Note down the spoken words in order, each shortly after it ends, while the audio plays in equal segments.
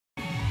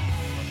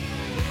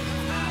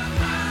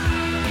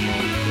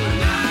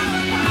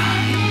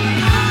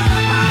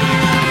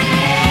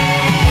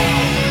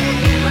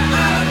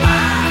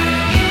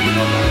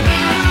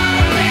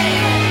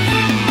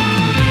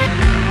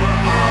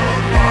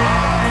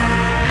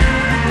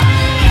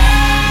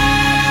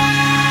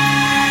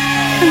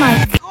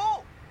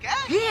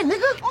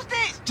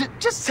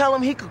tell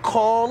him he could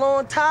call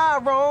on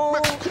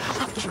Tyrone.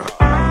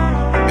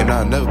 And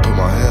I never put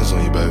my hands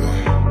on you, baby.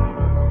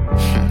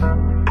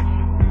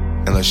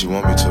 Unless you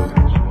want me to.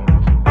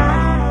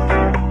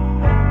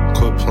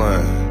 Quit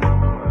playing.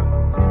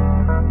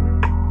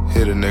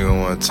 Hit a nigga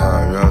one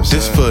time, you know what I'm saying?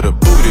 This for the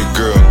booty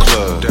girl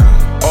club.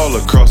 All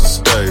across the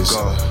stage.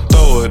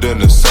 Throw it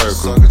in a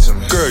circle.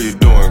 Girl, you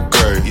doing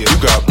great. You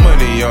got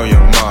money on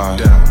your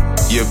mind.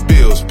 Your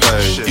bills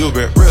paid. You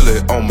been really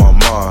on my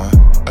mind.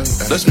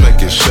 Let's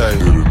make it shake.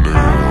 Hit a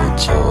nigga one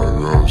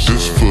time, yo.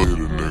 This for hit a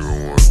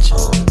nigga one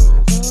time.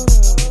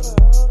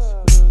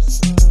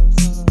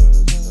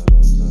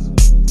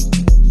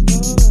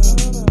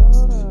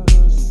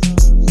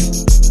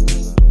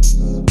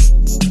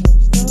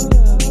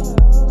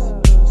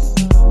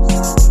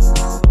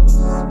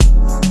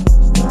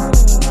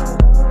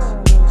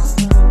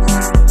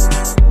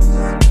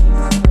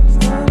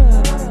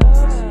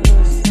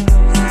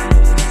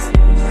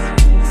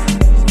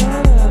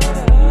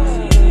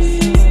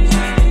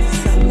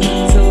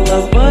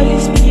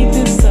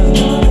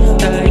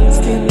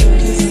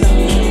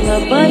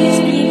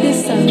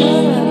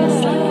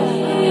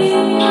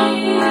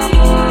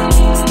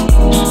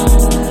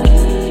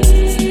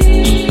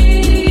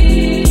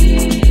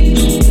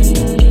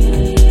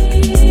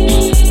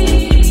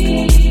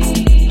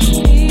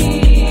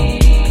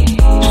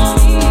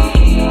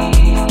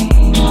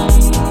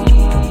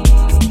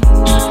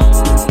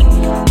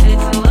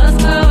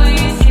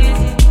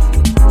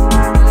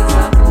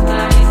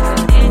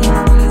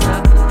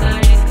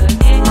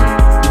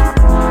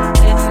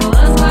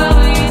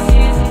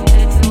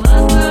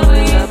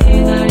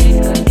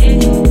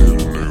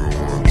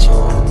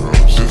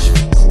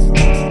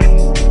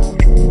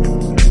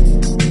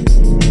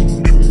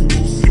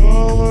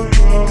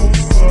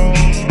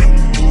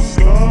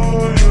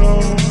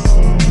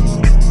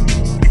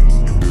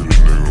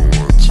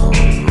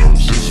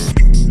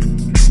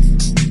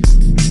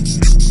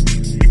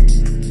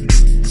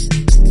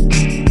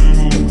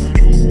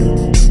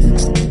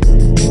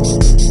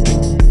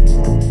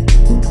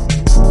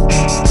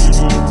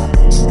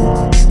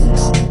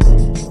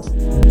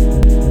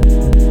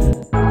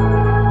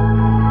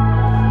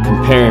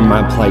 Comparing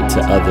my plight to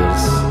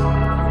others,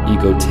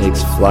 ego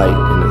takes flight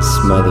and it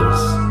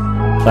smothers.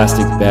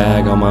 Plastic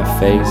bag on my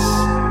face,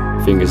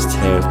 fingers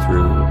tear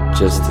through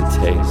just to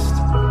taste.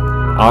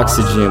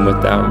 Oxygen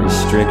without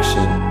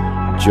restriction,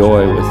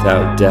 joy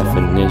without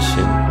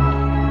definition.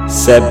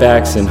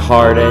 Setbacks and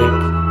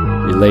heartache,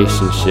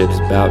 relationships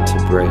bout to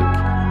break.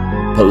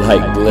 But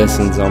light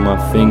glistens on my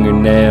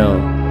fingernail,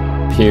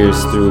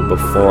 peers through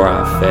before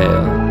I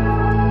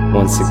fail.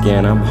 Once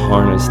again I'm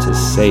harnessed to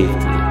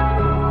safety.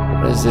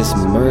 What is this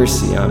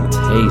mercy I'm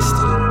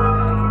tasting?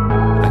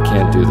 I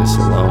can't do this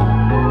alone.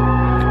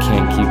 I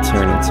can't keep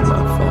turning to my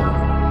phone.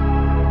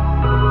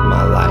 My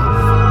life.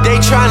 They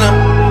tryna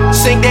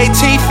sink their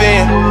teeth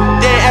in,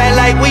 then act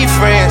like we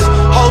friends.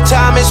 Whole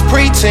time is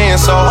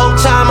pretense, so whole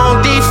time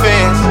on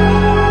defense.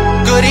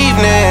 Good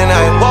evening,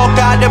 I walk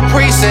out the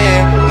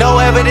precinct. No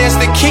evidence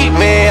to keep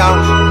me.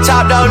 I'm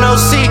top dog, no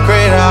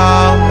secret,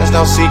 oh. There's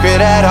no secret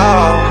at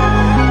all.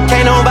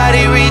 Can't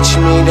nobody reach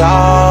me,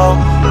 dawg.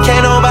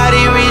 Can't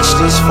nobody reach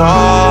this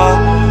far.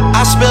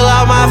 I spill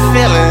out my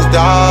feelings,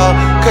 dawg.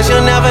 Cause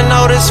you'll never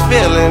know this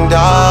feeling,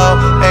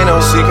 dawg. Ain't no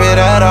secret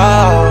at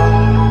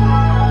all.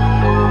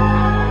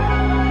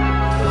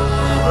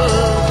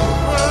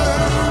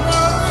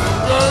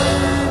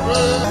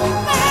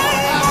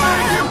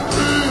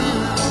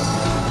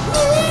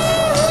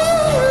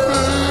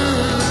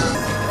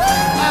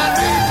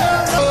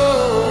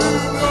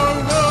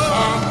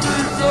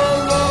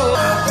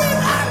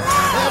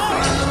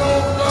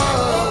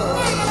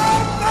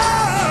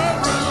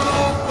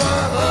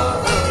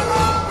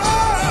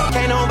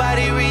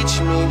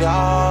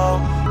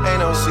 Ain't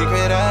no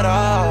secret at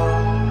all.